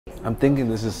I'm thinking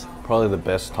this is probably the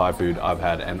best Thai food I've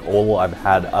had, and all I've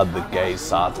had are the gay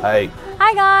satay.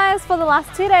 Hi guys, for the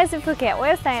last 2 days in Phuket,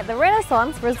 we're staying at the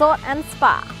Renaissance Resort and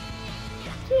Spa.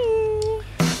 Yay.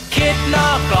 คิดนอ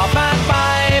กกรอบมากไป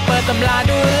เปิดตำรา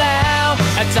ดูแล้ว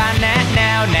อาจารย์แนะแน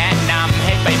วแนะนำใ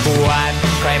ห้ไปบวช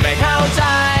ใครไม่เข้าใจ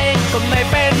ก็ไม่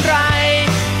เป็นไร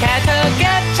แค่เธอเ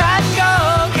ก็ตฉันก็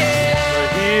โอเค So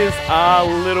here's our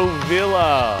little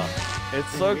villa.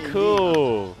 It's so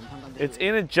cool. It's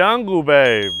in a jungle,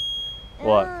 babe.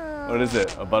 What? What is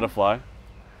it? A butterfly?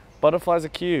 Butterflies are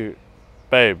cute.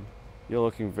 Babe, you're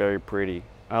looking very pretty.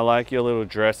 I like your little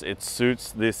dress. It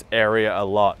suits this area a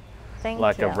lot. Thank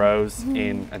like you. a rose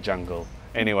in a jungle.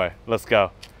 Anyway, let's go.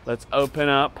 Let's open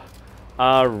up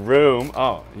our room.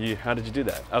 Oh, how did you do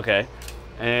that? Okay.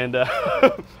 And,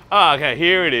 okay,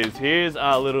 here it is. Here's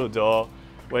our little door.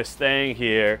 We're staying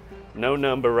here. No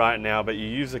number right now, but you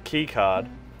use a key card.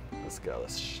 Let's go,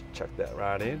 let's chuck that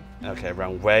right in. Okay,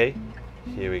 runway.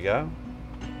 Here we go.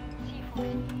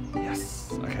 Yes,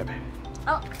 okay, baby.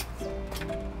 Oh.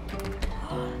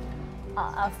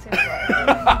 I was too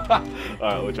close. All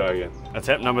right, we'll try again.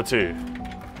 Attempt number 2.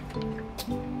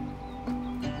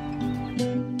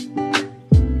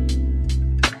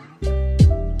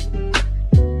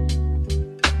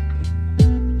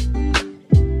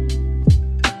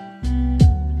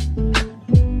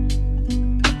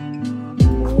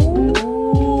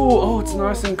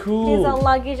 Nice and cool. Here's our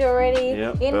luggage already.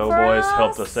 Yep, in bellboys for us.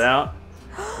 helped us out.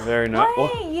 Very nice.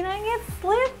 Wait, you don't get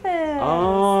slippers.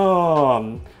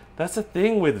 Oh, that's the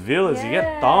thing with villas. You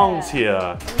get thongs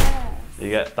here. Yes. You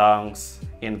get thongs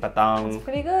in Patong. That's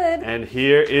pretty good. And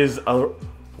here is a...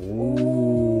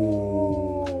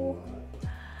 Ooh.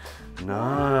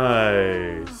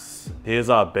 Nice. Here's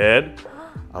our bed.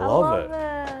 I love it.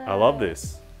 I love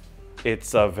this.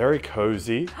 It's very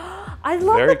cozy. I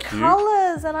love very the cute.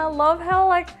 colors, and I love how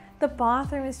like the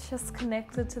bathroom is just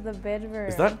connected to the bedroom.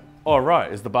 Is that? Oh,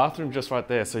 right. Is the bathroom just right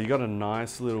there? So you got a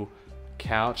nice little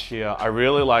couch here. I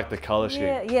really like the color scheme.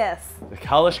 Yeah, yes. The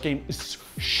color scheme is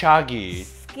shaggy.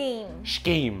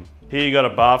 Scheme. Here you got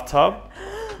a bathtub.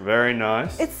 Very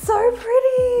nice. It's so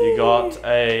pretty. You got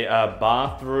a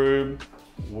bathroom,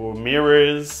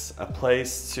 mirrors, a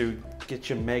place to get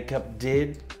your makeup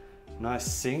did. Nice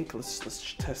sink. Let's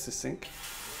test the sink.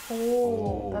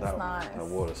 Oh, that's nice. That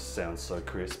water sounds so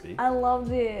crispy. I love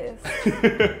this.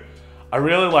 I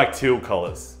really like teal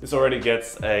colors. This already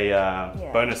gets a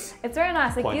bonus. It's very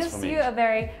nice. It points gives for me. you a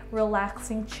very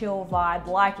relaxing, chill vibe,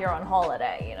 like you're on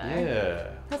holiday, you know? Yeah.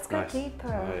 Let's go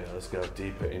deeper. Oh, yeah, let's go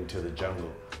deeper into the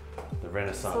jungle. The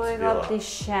Renaissance So we Villa. got the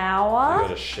shower. We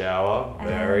got a shower.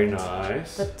 Very and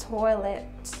nice. The toilet.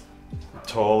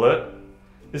 Toilet.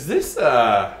 Is this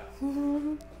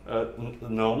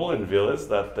normal in villas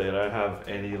that they don't have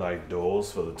any like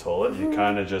doors for the toilet? You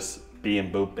kind of just be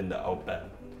and boop in the open.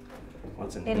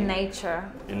 What's in here? Nature.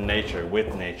 In nature,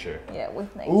 with nature. Yeah,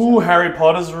 with nature. Ooh, Harry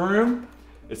Potter's room.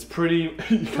 It's pretty,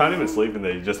 you can't even sleep in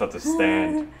there, you just have to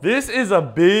stand. This is a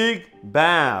big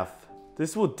bath.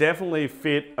 This will definitely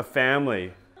fit a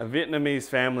family. A Vietnamese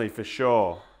family for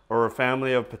sure. Or a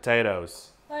family of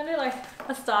potatoes. I do like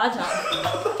a star jump.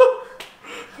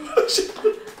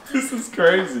 This is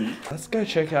crazy. Let's go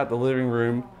check out the living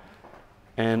room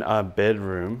and our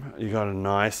bedroom. You got a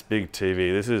nice big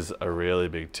TV. This is a really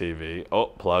big TV. Oh,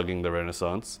 plugging the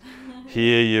Renaissance.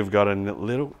 Here you've got a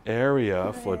little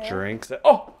area for drinks.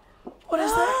 Oh, what is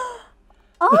that?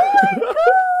 Oh my god!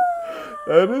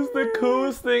 That is the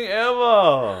coolest thing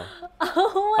ever.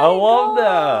 Oh my I love god.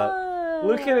 that.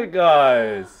 Look at it,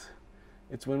 guys.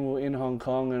 It's when we're in Hong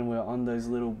Kong and we're on those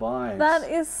little bikes. That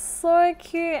is so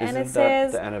cute. And it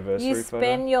says, the anniversary you photo?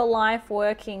 spend your life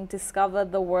working, discover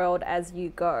the world as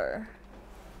you go.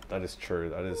 That is true.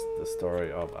 That is the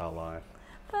story of our life.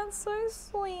 That's so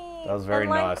sweet. That was very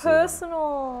and, like, nice of them.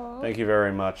 personal. Thank you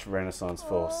very much, Renaissance,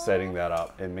 for setting that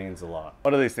up. It means a lot.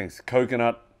 What are these things?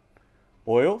 Coconut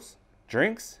oils?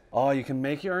 Drinks? Oh, you can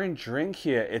make your own drink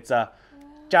here. It's a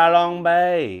Chalong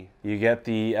Bay. You get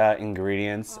the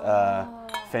ingredients.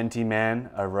 Fenty Man,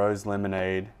 a rose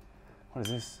lemonade. What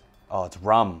is this? Oh, it's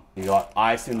rum. You got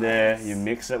ice in there. You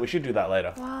mix it. We should do that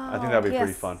later. Wow. I think that'd be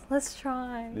pretty fun. Let's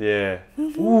try. Yeah.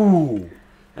 Ooh.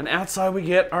 And outside we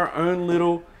get our own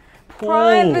little pool.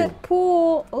 Private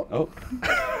pool. Oh.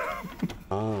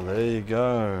 Oh, there you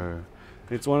go.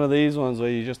 It's one of these ones where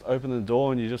you just open the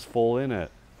door and you just fall in it.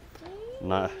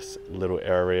 Nice little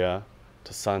area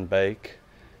to sunbake.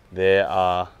 There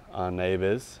are our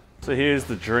neighbors. So here's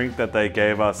the drink that they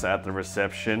gave us at the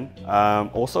reception.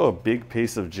 Also a big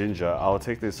piece of ginger. I'll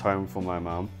take this home for my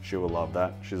mum. She will love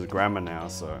that. She's a grandma now,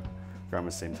 so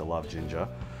grandma seems to love ginger.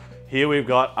 Here we've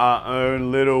got our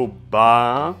own little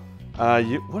bar.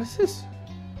 What is this?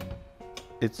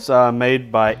 It's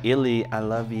made by Illy. I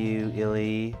love you,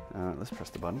 Illy. Let's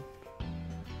press the button.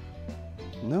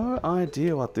 No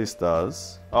idea what this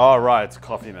does. Oh, right, it's a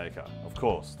coffee maker. Of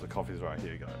course, the coffee's right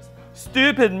here, guys.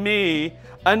 Stupid me,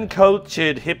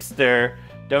 uncultured hipster,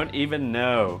 don't even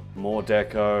know. More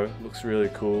deco, looks really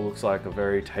cool. Looks like a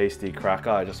very tasty cracker.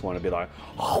 I just want to be like,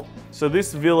 oh. So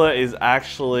this villa is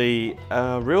actually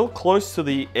real close to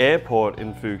the airport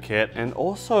in Phuket. And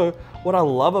also, what I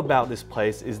love about this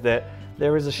place is that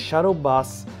there is a shuttle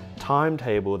bus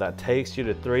timetable that takes you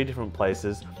to 3 different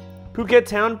places. Phuket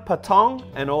Town, Patong,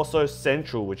 and also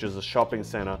Central, which is a shopping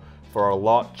center for a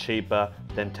lot cheaper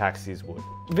than taxis would.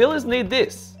 Villas need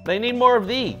this. They need more of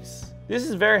these. This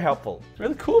is very helpful.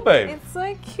 Really cool, babe. It's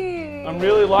so cute. I'm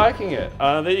really liking it.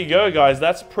 There you go, guys.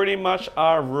 That's pretty much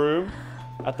our room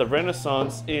at the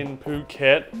Renaissance in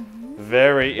Phuket.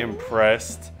 Very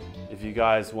impressed. If you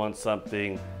guys want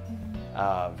something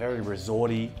very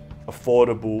resorty,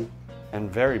 affordable,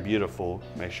 and very beautiful,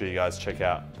 make sure you guys check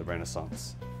out the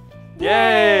Renaissance.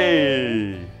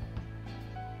 Yay!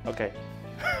 Okay.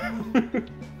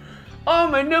 Oh,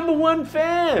 my #1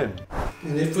 fan!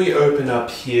 And if we open up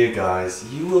here, guys,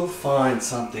 you will find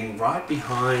something right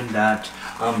behind that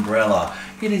umbrella.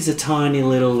 It is a tiny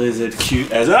little lizard,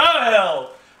 cute as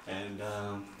hell! And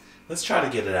let's try to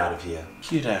get it out of here.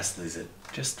 Cute ass lizard,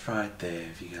 just right there,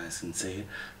 if you guys can see it.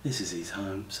 This is his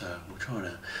home, so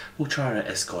we'll try to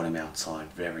escort him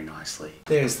outside very nicely.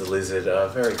 There's the lizard,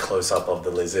 very close up of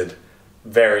the lizard.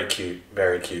 Very cute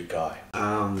guy.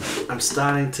 I'm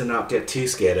starting to not get too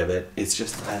scared of it. It's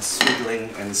just swiggling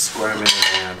and squirming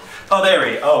around. Oh,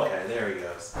 okay, there he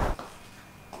goes.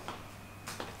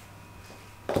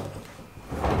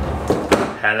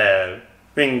 Hello,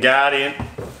 Wingardium.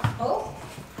 Oh.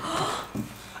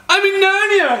 I'm in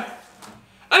Narnia!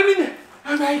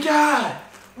 Oh my god!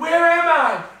 Where am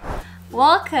I?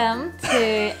 Welcome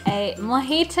to a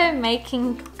mojito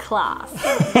making class.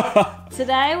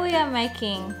 Today we are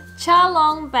making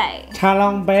Chalong Bay.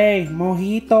 Chalong Bay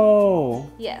mojito.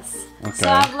 Yes. Okay. So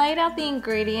I've laid out the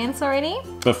ingredients already.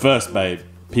 But first, babe,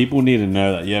 people need to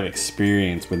know that you have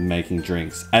experience with making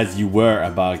drinks, as you were a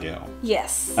bar girl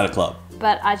Yes. at a club.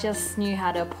 But I just knew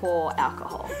how to pour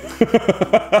alcohol.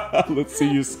 Let's see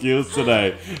your skills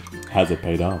today. Has it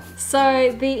paid off?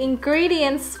 So the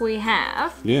ingredients we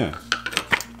have: Yeah.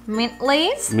 mint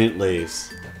leaves Mint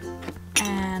leaves.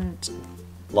 and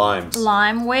Limes.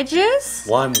 lime wedges.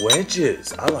 Lime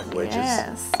wedges. I like wedges.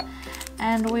 Yes.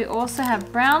 And we also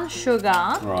have brown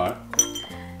sugar Right.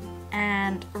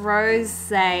 and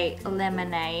rosé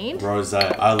lemonade.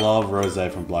 Rosé. I love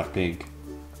Rosé from Blackpink.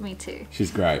 Me too.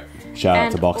 She's great. Shout out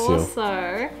And to Box Hill.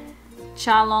 also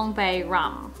Chalong Bay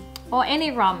rum. Or any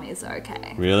rum is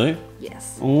okay. Really?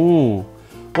 Yes. Ooh.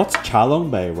 What's Chalong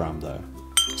Bay rum though?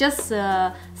 Just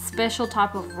a special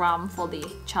type of rum for the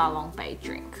Chalong Bay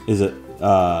drink. Is it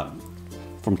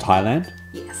from Thailand?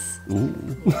 Yes.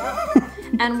 Ooh.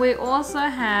 And we also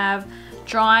have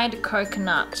dried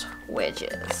coconut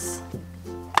wedges.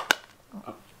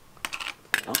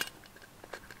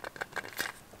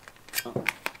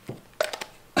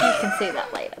 You can see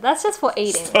that later. That's just for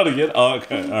eating. Start again? Oh,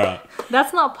 okay. All right.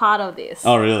 That's not part of this.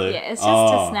 Oh, really? Yeah, it's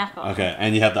just to snack on. Okay,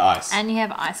 and you have the ice. And you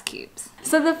have ice cubes.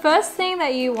 So the first thing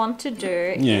that you want to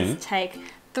do Yeah. is take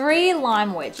 3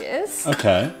 lime wedges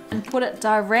Okay. and put it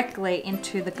directly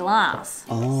into the glass.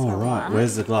 Oh, So right. one.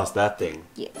 Where's the glass? That thing.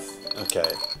 Yes.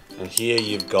 Okay. And here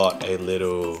you've got a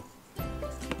little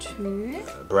 2.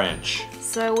 branch.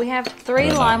 So we have 3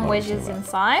 don't know lime what I'm talking wedges about.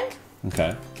 inside.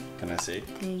 Okay. Can I see?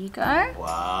 There you go.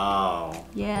 Wow.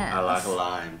 Yeah. I like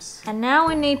limes. And now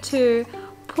we need to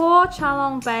pour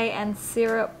Chalong Bay and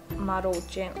syrup muddle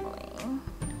gently.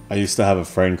 I used to have a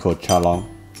friend called Chalong.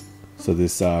 So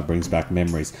this brings back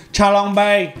memories. Chalong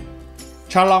Bay!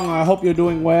 Chalong, I hope you're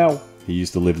doing well. He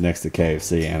used to live next to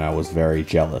KFC and I was very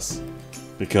jealous.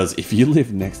 Because if you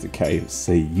live next to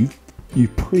KFC, you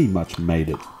pretty much made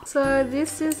it. So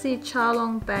this is the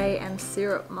Chalong Bay and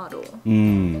syrup muddle.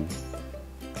 Mmm.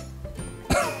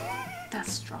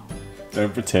 That's strong.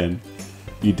 Don't pretend.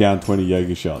 You down 20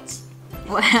 yoga shots.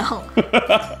 Wow.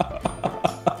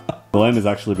 Dalena's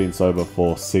actually been sober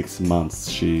for 6 months.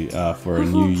 She for a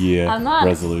New Year I'm not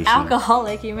resolution.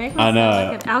 alcoholic. You make me I sound know.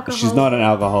 like an alcoholic. She's not an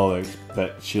alcoholic,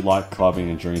 but she liked clubbing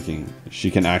and drinking.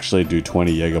 She can actually do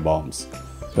 20 Jaeger bombs.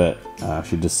 But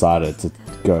she decided to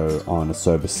go on a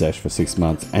sober sesh for 6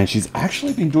 months, and she's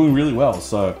actually been doing really well.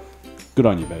 So good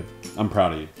on you, babe. I'm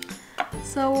proud of you.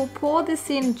 So we'll pour this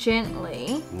in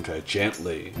gently. Okay,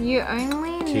 gently. You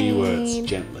only Keywords, need...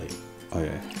 gently. Oh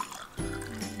yeah.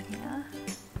 Yeah.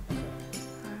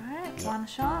 one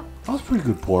shot. That was pretty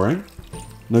good pouring.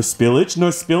 No spillage, no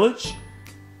spillage.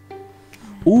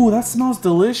 Ooh, that smells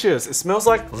delicious. It smells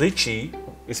like lychee.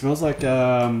 It smells like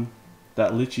that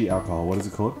lychee alcohol. What is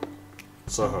it called?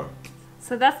 Soho.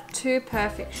 So that's 2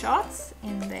 perfect shots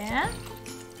in there.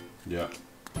 Yeah.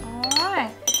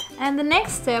 Alright. And the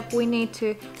next step, we need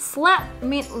to slap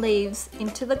mint leaves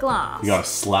into the glass. You gotta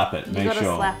slap it. Make gotta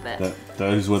sure slap it. that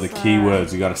those were the key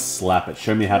words. You gotta slap it.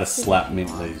 Show me how to slap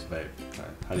mint leaves, babe. Okay.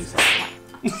 How do you slap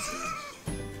it?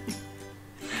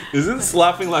 Isn't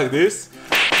slapping like this?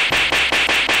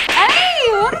 Hey,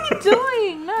 what are you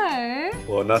doing? No.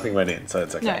 Well, nothing went in, so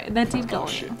it's okay. No, that did go in.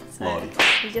 shit. So Lordy.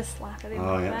 you just slap it in.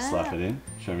 Oh like yeah, that. slap it in.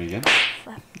 Show me again.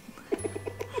 Slap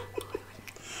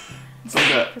It's like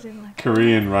that it in like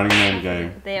Korean Running Man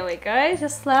game. There we go.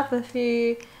 Just slap a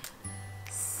few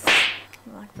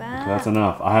like that. That's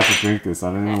enough. I have to drink this.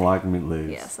 I don't even like mint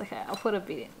leaves. Yes, okay. I'll put a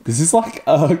bit in. This is like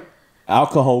a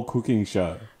alcohol cooking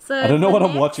show. So I don't know the what I'm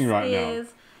next watching right now. is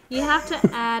you have to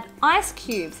add ice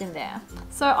cubes in there.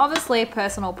 So obviously,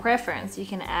 personal preference. You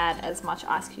can add as much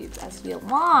ice cubes as you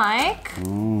like.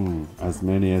 As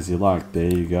many as you like. There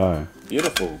you go.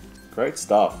 Beautiful. Great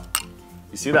stuff.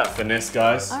 You see that finesse,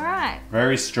 guys? All right.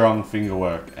 Very strong finger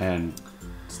work and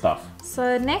stuff.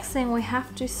 So next thing, we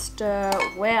have to stir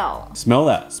well. Smell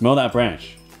that. Smell that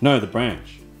branch. No, the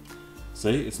branch.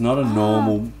 See? It's not a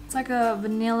normal... It's like a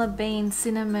vanilla bean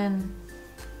cinnamon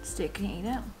stick. Can you eat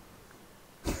it?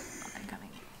 I can't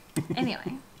eat it.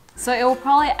 Anyway, so it will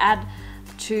probably add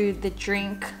to the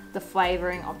drink the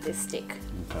flavoring of this stick.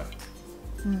 Okay.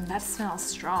 That smells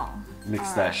strong.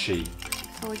 Mix that sheet.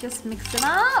 So we just mix it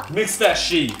up. Mix that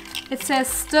sheet. It says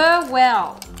stir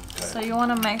well. So you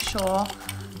want to make sure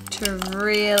to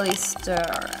really stir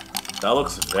it. That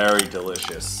looks very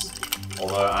delicious.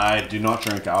 Although I do not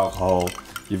drink alcohol.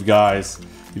 You guys,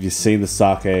 if you've seen the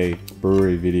sake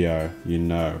brewery video, you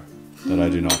know that I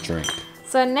do not drink.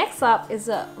 So next up is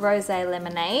a rosé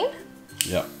lemonade.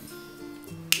 Yep.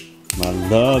 My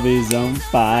love is on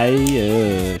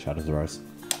fire. Shout out to Rose.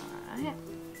 Alright,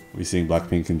 We sing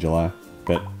Blackpink in July,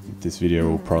 but this video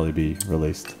will probably be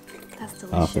released that's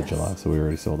delicious. after July, so we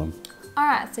already saw them.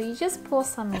 Alright, so you just pour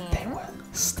some in.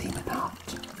 Steaming up.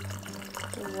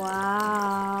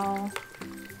 Wow.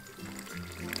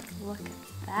 Look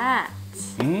at that.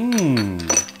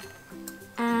 Mmm.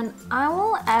 And I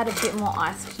will add a bit more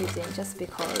ice cubes in just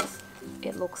because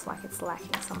it looks like it's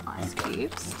lacking some ice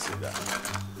cubes. Let's see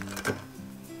that.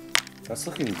 That's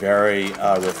looking very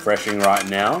refreshing right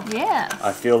now. Yeah.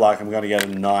 I feel like I'm going to get a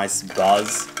nice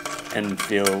buzz and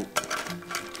feel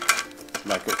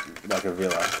like a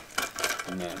villa.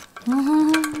 And then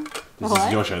this What?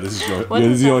 is your show. This is your What yeah,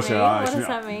 does this is your that show. mean? Ah, What actually, does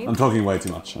that mean? I'm talking way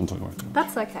too much.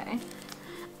 That's okay.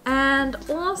 And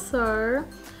also,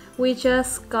 we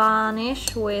just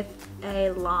garnish with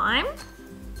a lime,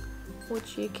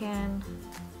 which you can...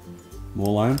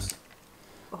 More limes?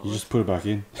 You just put it back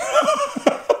in.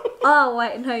 Oh,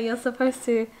 wait, no, you're supposed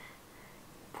to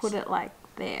put it like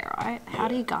there, right? How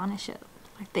do you garnish it?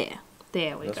 Like there.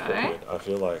 There we go. I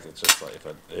feel like it's just like if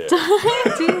I... Yeah.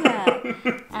 Don't do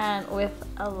that. And with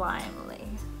a lime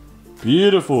leaf.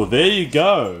 Beautiful. There you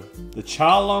go. The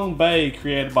Charlong Bay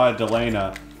created by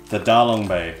Dalena. The Dalong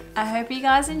Bay. I hope you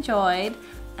guys enjoyed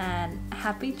and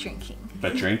happy drinking.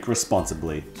 But drink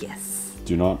responsibly. Yes.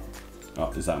 Do not...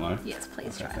 Oh, is that mine? Yes,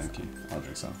 please Okay, try thank some. you. I'll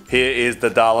drink some. Here is the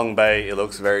Dalong Bay. It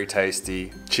looks very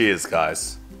tasty. Cheers,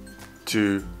 guys,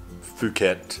 to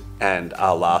Phuket and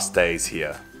our last days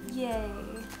here. Yay.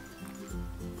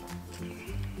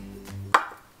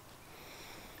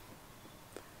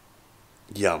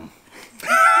 Yum.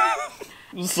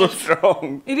 It's so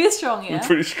strong. It is strong, yeah?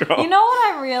 Pretty strong. You know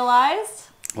what I realized?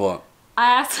 What?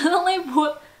 I accidentally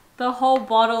put the whole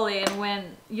bottle in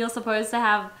when you're supposed to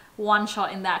have one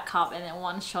shot in that cup and then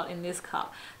one shot in this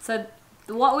cup. So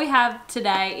what we have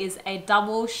today is a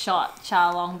double shot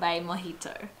Charlong Bay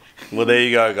Mojito. Well, there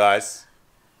you go, guys.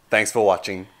 Thanks for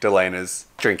watching Dalena's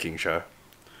drinking show.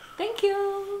 Thank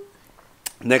you.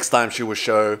 Next time she will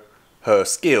show her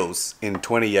skills in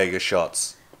 20 Jaeger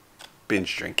shots.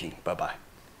 Binge drinking. Bye-bye.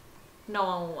 No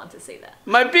one will want to see that.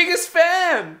 My biggest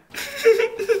fan!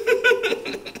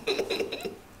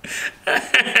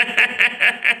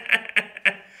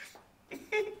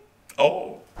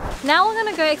 Oh. Now we're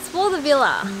gonna go explore the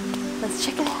villa. Let's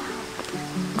check it out.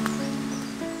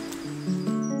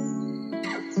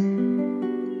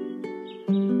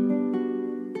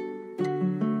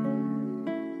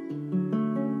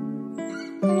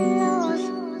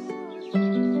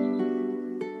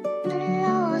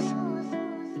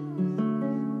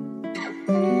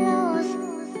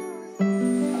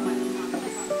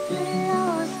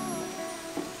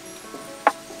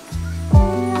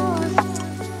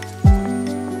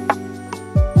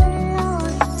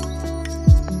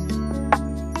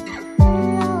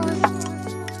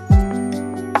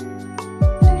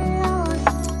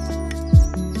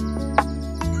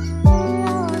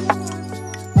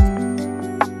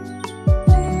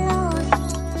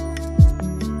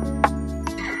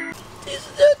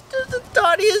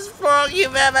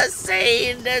 you've ever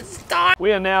seen this time.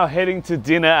 We are now heading to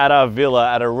dinner at our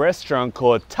villa at a restaurant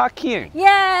called TAKIENG.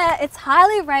 Yeah, it's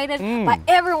highly rated by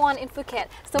everyone in Phuket.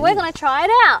 So we're gonna try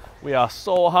it out. We are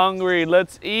so hungry,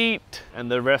 let's eat. And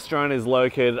the restaurant is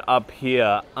located up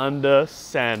here under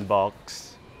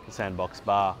Sandbox, the Sandbox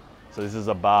bar. So this is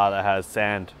a bar that has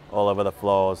sand all over the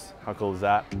floors. How cool is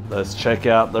that? Let's check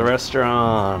out the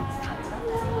restaurant.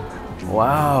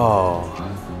 Wow,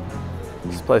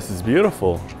 this place is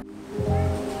beautiful.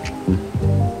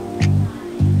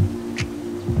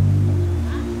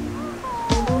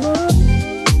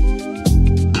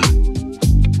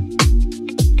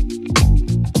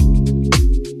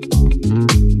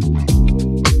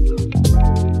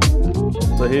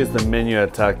 So here's the menu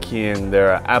at TAKIENG.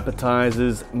 There are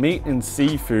appetizers, meat and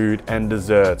seafood, and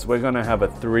desserts. We're gonna have a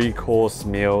 3-course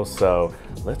meal, so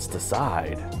let's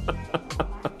decide.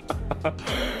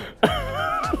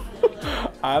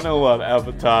 I know what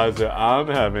appetizer I'm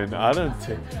having. I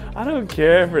don't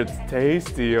care if it's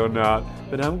tasty or not,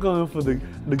 but I'm going for the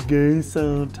gay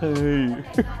satay.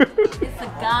 It's a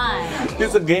guy.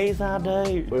 It's a gay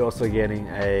satay. We're also getting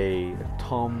a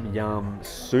tom yum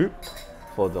soup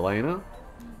for Dalena.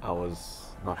 I was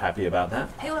not happy about that.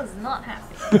 He was not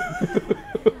happy.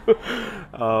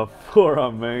 For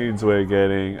our mains, we're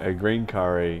getting a green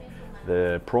curry,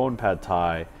 the prawn pad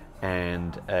thai,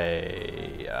 and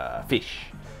a fish.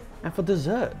 And for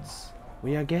desserts,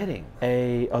 we are getting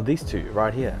these two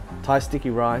right here, Thai sticky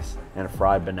rice and a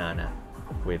fried banana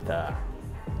with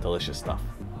delicious stuff.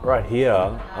 Right here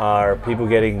are people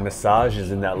getting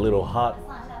massages in that little hut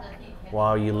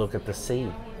while you look at the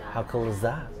sea. How cool is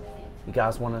that? You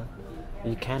guys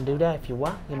you can do that if you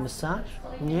want, your massage,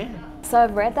 yeah. So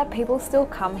I've read that people still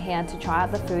come here to try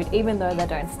out the food even though they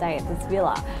don't stay at this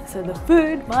villa. So the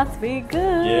food must be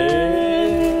good.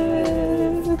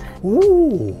 Yeah.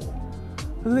 Ooh,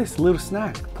 look at this little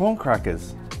snack, prawn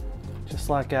crackers. Just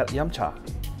like at Yum Cha.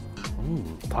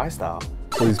 Thai style.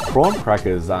 So these prawn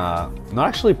crackers are not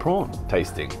actually prawn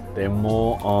tasting. They're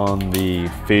more on the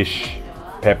fish,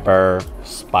 pepper,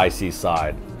 spicy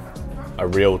side. A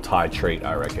real Thai treat,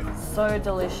 I reckon. So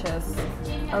delicious.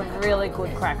 A really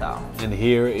good cracker. And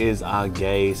here is our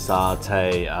gay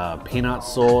satay, peanut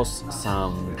sauce,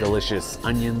 some delicious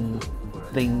onion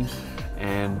thing,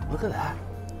 and look at that.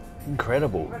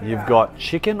 Incredible. You've got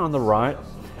chicken on the right,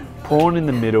 prawn in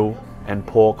the middle, and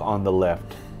pork on the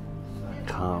left.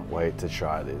 Can't wait to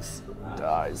try this.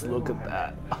 Guys, look at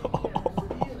that.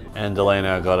 And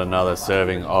Dalena got another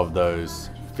serving of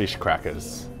those fish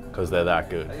crackers because they're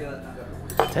that good.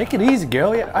 Take it easy,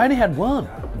 girl. I only had one.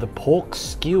 The pork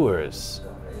skewers.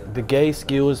 The gay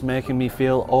skewers making me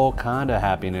feel all kind of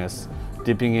happiness.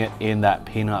 Dipping it in that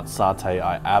peanut satay.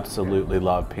 I absolutely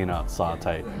love peanut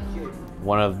satay.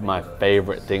 One of my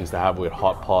favorite things to have with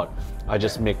hot pot. I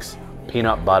just mix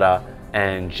peanut butter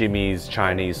and Jimmy's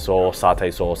Chinese sauce,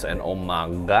 satay sauce, and oh my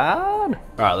God. All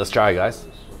right, let's try it, guys.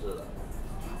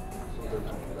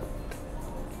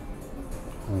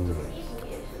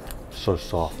 So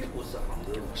soft.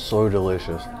 So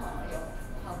delicious.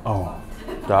 Oh,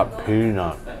 that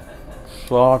peanut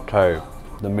satay.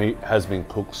 The meat has been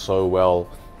cooked so well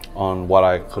on what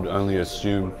I could only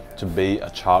assume to be a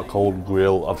charcoal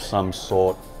grill of some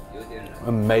sort.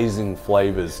 Amazing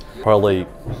flavors. Probably,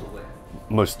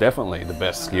 most definitely the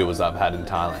best skewers I've had in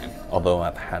Thailand, although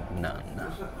I've had none.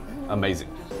 Amazing.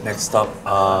 Next up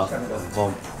are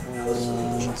prawns.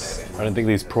 I don't think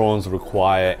these prawns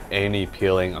require any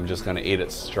peeling. I'm just gonna eat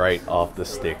it straight off the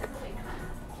stick.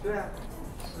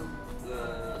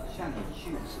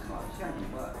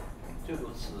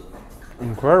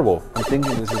 Incredible. I'm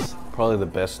thinking this is probably the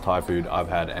best Thai food I've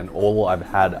had, and all I've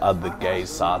had are the gay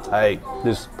satay.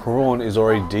 This prawn is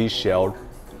already de-shelled.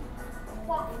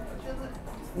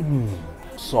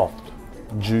 Soft,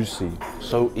 juicy,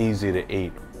 so easy to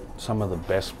eat. Some of the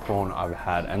best prawn I've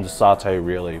had, and the satay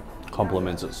really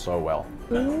complements it so well.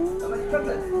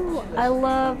 Ooh, I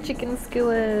love chicken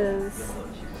skewers.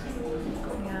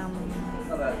 Yum.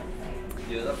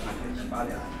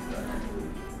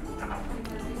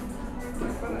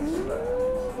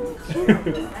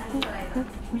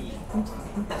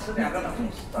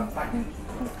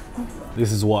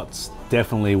 This is what's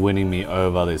definitely winning me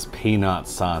over, this peanut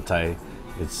satay.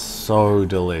 It's so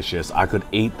delicious. I could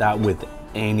eat that with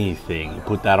anything. You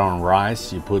put that on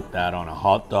rice, you put that on a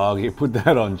hot dog, you put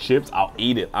that on chips, I'll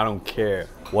eat it. I don't care.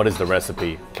 What is the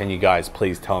recipe? Can you guys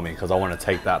please tell me, because I want to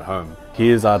take that home.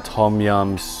 Here's our tom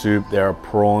yum soup. There are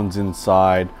prawns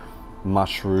inside,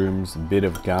 mushrooms, a bit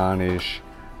of garnish,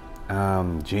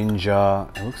 ginger.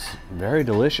 It looks very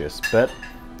delicious, but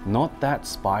not that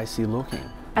spicy looking.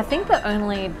 I think the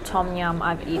only tom yum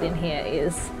I've eaten here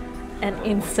is an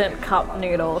instant cup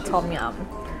noodle tom yum.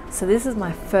 So this is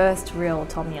my first real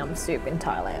tom yum soup in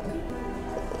Thailand.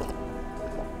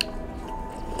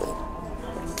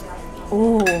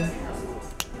 Ooh,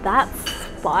 that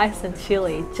spice and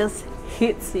chili just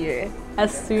hits you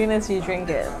as soon as you drink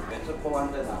it.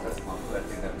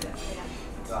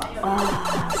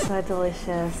 Oh, so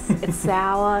delicious. It's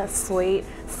sour, sweet,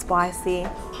 spicy.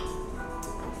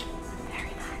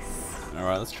 Very nice. All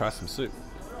right, let's try some soup.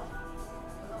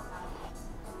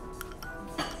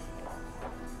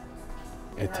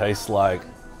 It tastes like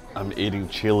I'm eating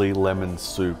chili lemon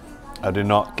soup. I do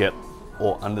not get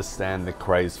or understand the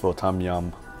craze for tom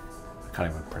yum. I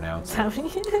can't even pronounce it.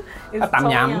 It's tom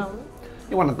yum.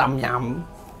 You want a tom yum?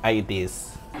 I eat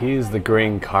this. Here's the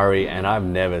green curry, and I've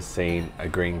never seen a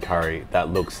green curry that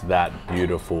looks that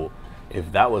beautiful.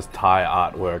 If that was Thai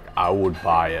artwork, I would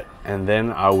buy it, and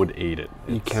then I would eat it.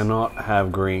 You cannot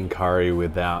have green curry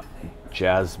without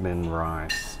jasmine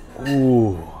rice.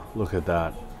 Ooh, look at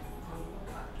that.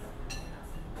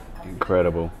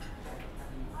 Incredible.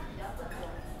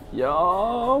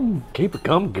 Yum! Keep it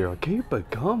coming, girl. Keep it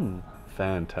coming.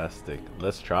 Fantastic.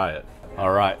 Let's try it.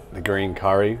 All right, the green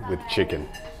curry with chicken.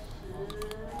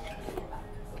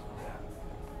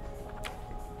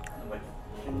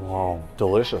 Wow,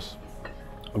 delicious.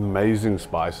 Amazing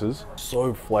spices.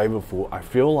 So flavorful. I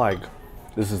feel like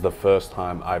this is the first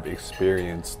time I've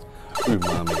experienced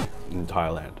umami in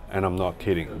Thailand, and I'm not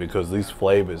kidding, because these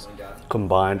flavors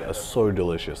combined are so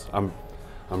delicious. I'm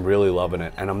really loving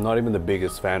it, and I'm not even the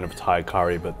biggest fan of Thai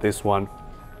curry, but this one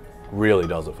really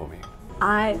does it for me.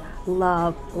 I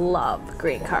love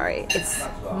green curry. It's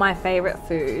my favorite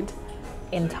food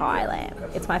in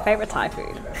Thailand. It's my favorite Thai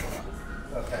food.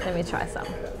 Let me try some.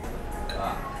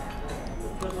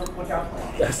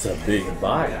 That's a big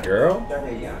bite, girl.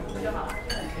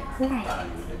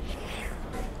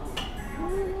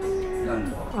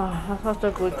 Oh, that's such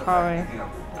a good curry.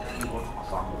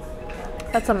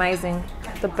 That's amazing.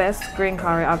 The best green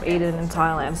curry I've eaten in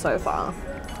Thailand so far,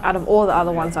 out of all the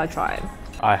other ones I tried.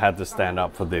 I had to stand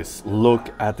up for this.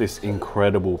 Look at this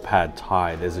incredible pad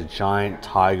thai. There's a giant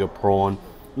tiger prawn.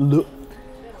 Look,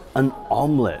 an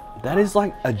omelette. That is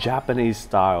like a Japanese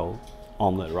style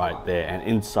omelette right there, and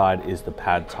inside is the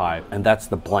pad thai, and that's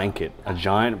the blanket, a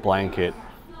giant blanket,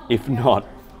 if not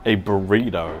a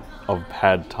burrito of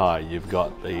pad thai. You've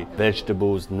got the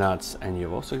vegetables, nuts, and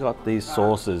you've also got these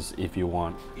sauces if you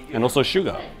want, and also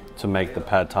sugar to make the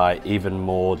pad thai even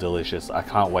more delicious. I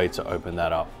can't wait to open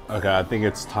that up. Okay, I think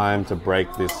it's time to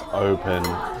break this open.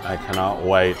 I cannot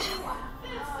wait.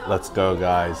 Let's go,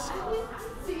 guys.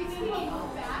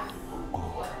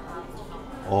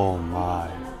 Oh my.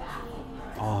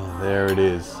 Oh, there it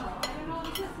is.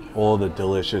 All the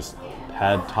delicious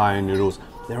pad thai noodles.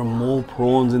 There are more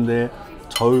prawns in there,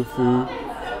 tofu.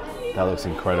 That looks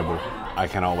incredible. I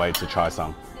cannot wait to try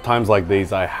some. Times like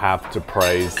these, I have to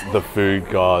praise the food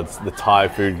gods, the Thai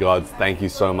food gods. Thank you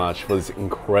so much for this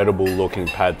incredible looking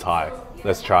pad thai.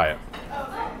 Let's try it.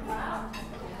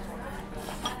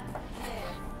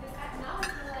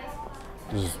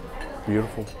 This is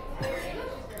beautiful.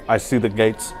 I see the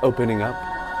gates opening up,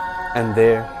 and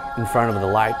there in front of the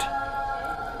light,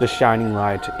 the shining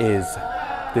light, is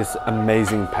this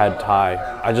amazing pad thai.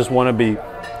 I just want to be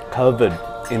covered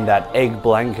in that egg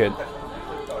blanket.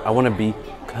 I want to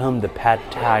become the pad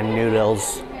thai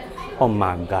noodles. Oh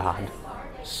my god,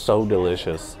 so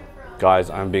delicious. Guys,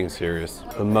 I'm being serious.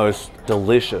 The most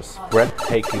delicious,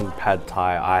 breathtaking pad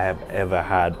thai I have ever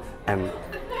had, and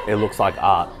it looks like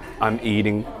art. I'm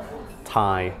eating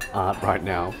Thai art right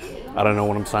now. I don't know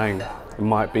what I'm saying. It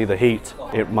might be the heat,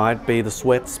 it might be the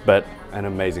sweats, but an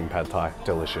amazing pad thai.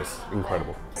 Delicious,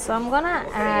 incredible. So I'm gonna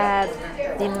add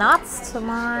the nuts to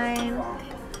mine,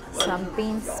 some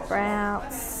bean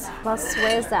sprouts, plus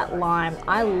where's that lime?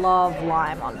 I love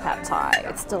lime on pad thai,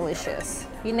 it's delicious.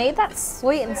 You need that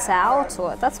sweet and sour to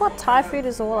it. That's what Thai food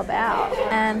is all about.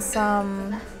 And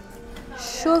some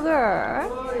sugar,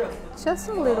 just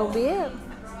a little bit.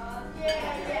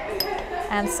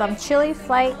 And some chili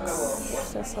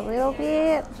flakes, just a little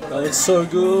bit. That looks so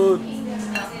good.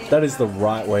 That is the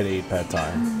right way to eat pad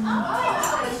thai.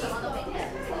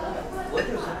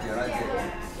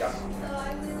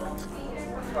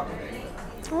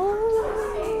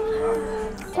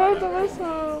 So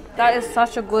delicious. That is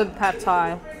such a good pad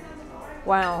thai.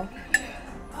 Wow.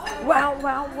 Wow,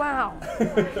 wow, wow.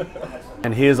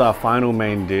 And here's our final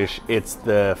main dish. It's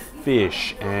the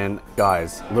fish. And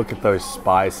guys, look at those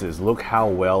spices. Look how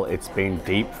well it's been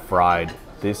deep fried.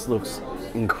 This looks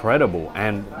incredible.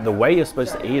 And the way you're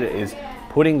supposed to eat it is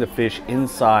putting the fish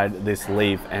inside this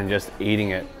leaf and just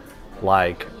eating it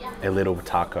like a little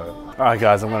taco. All right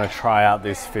guys, I'm gonna try out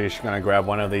this fish. I'm gonna grab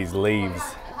one of these leaves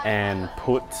and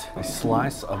put a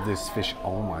slice of this fish.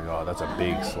 Oh my God, that's a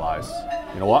big slice.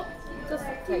 You know what? Just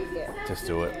take it. Just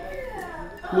do it.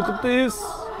 Look at this.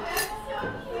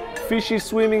 Fish is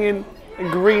swimming in a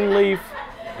green leaf.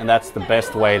 And that's the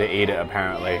best way to eat it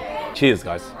apparently. Cheers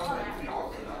guys.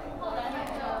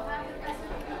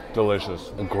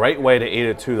 Delicious. A great way to eat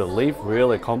it too. The leaf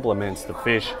really complements the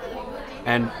fish.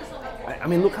 And I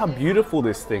mean, look how beautiful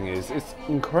this thing is. It's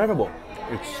incredible.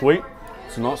 It's sweet,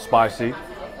 it's not spicy.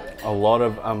 A lot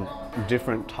of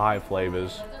different Thai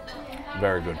flavors.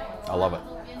 Very good, I love it.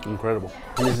 Incredible.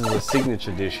 And this is a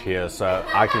signature dish here, so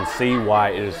I can see why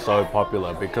it is so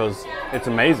popular because it's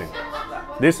amazing.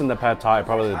 This and the pad thai are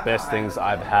probably the best things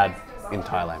I've had in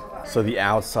Thailand. So the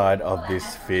outside of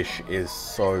this fish is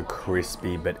so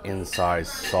crispy, but inside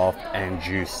soft and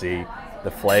juicy.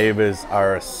 The flavors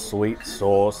are a sweet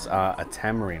sauce, a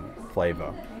tamarind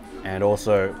flavor, and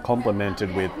also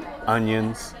complemented with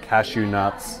onions, cashew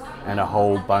nuts, and a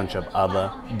whole bunch of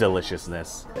other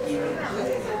deliciousness.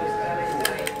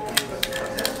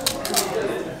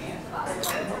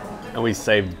 And we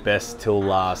saved best till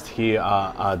last. Here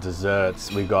are our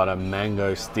desserts. We got a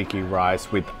mango sticky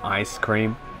rice with ice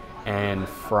cream and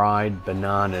fried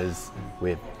bananas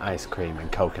with ice cream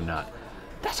and coconut.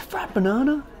 That's a fried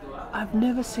banana? I've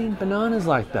never seen bananas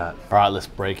like that. All right, let's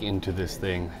break into this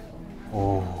thing.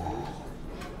 Oh,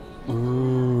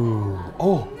 ooh,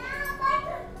 oh.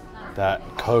 That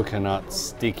coconut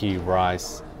sticky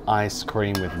rice, ice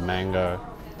cream with mango.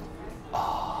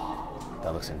 Oh,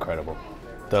 that looks incredible.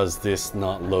 Does this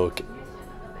not look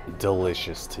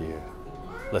delicious to you?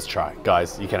 Let's try.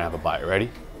 Guys, you can have a bite. Ready?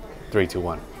 3, 2,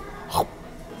 1.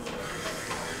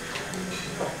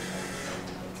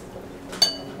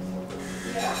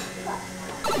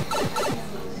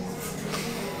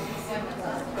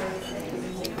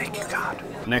 Thank you, God.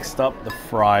 Next up, the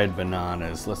fried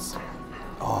bananas. You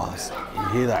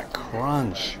hear that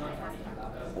crunch?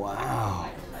 Wow,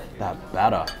 that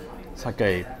batter. It's like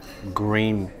a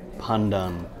green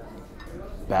pandan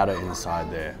batter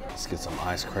inside there. Let's get some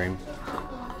ice cream.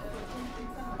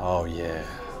 Oh yeah.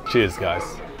 Cheers, guys.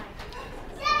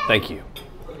 Thank you.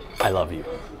 I love you.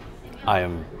 I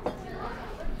am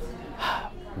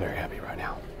very happy right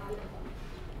now.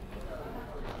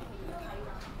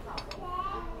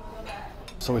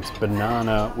 So it's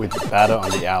banana with batter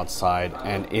on the outside,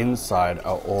 and inside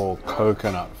are all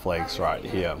coconut flakes right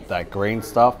here. That green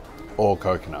stuff, all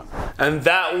coconut. And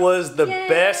that was the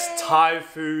best Thai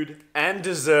food and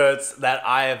desserts that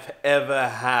I have ever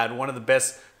had. One of the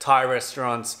best Thai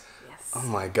restaurants. Yes. Oh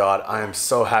my God, I am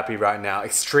so happy right now.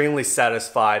 Extremely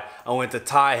satisfied. I went to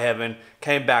Thai heaven,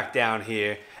 came back down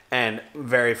here, and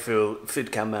very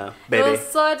food come baby. It was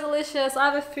so delicious.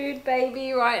 I'm a food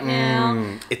baby right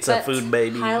now. It's a food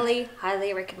baby. Highly,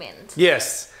 highly recommend.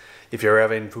 Yes. If you're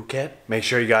ever in Phuket, make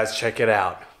sure you guys check it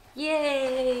out.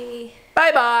 Yay.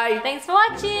 Bye bye. Thanks for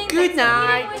watching. Good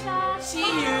night. Thanks for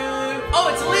eating with us. See you. Oh,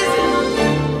 it's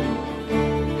Lizzie.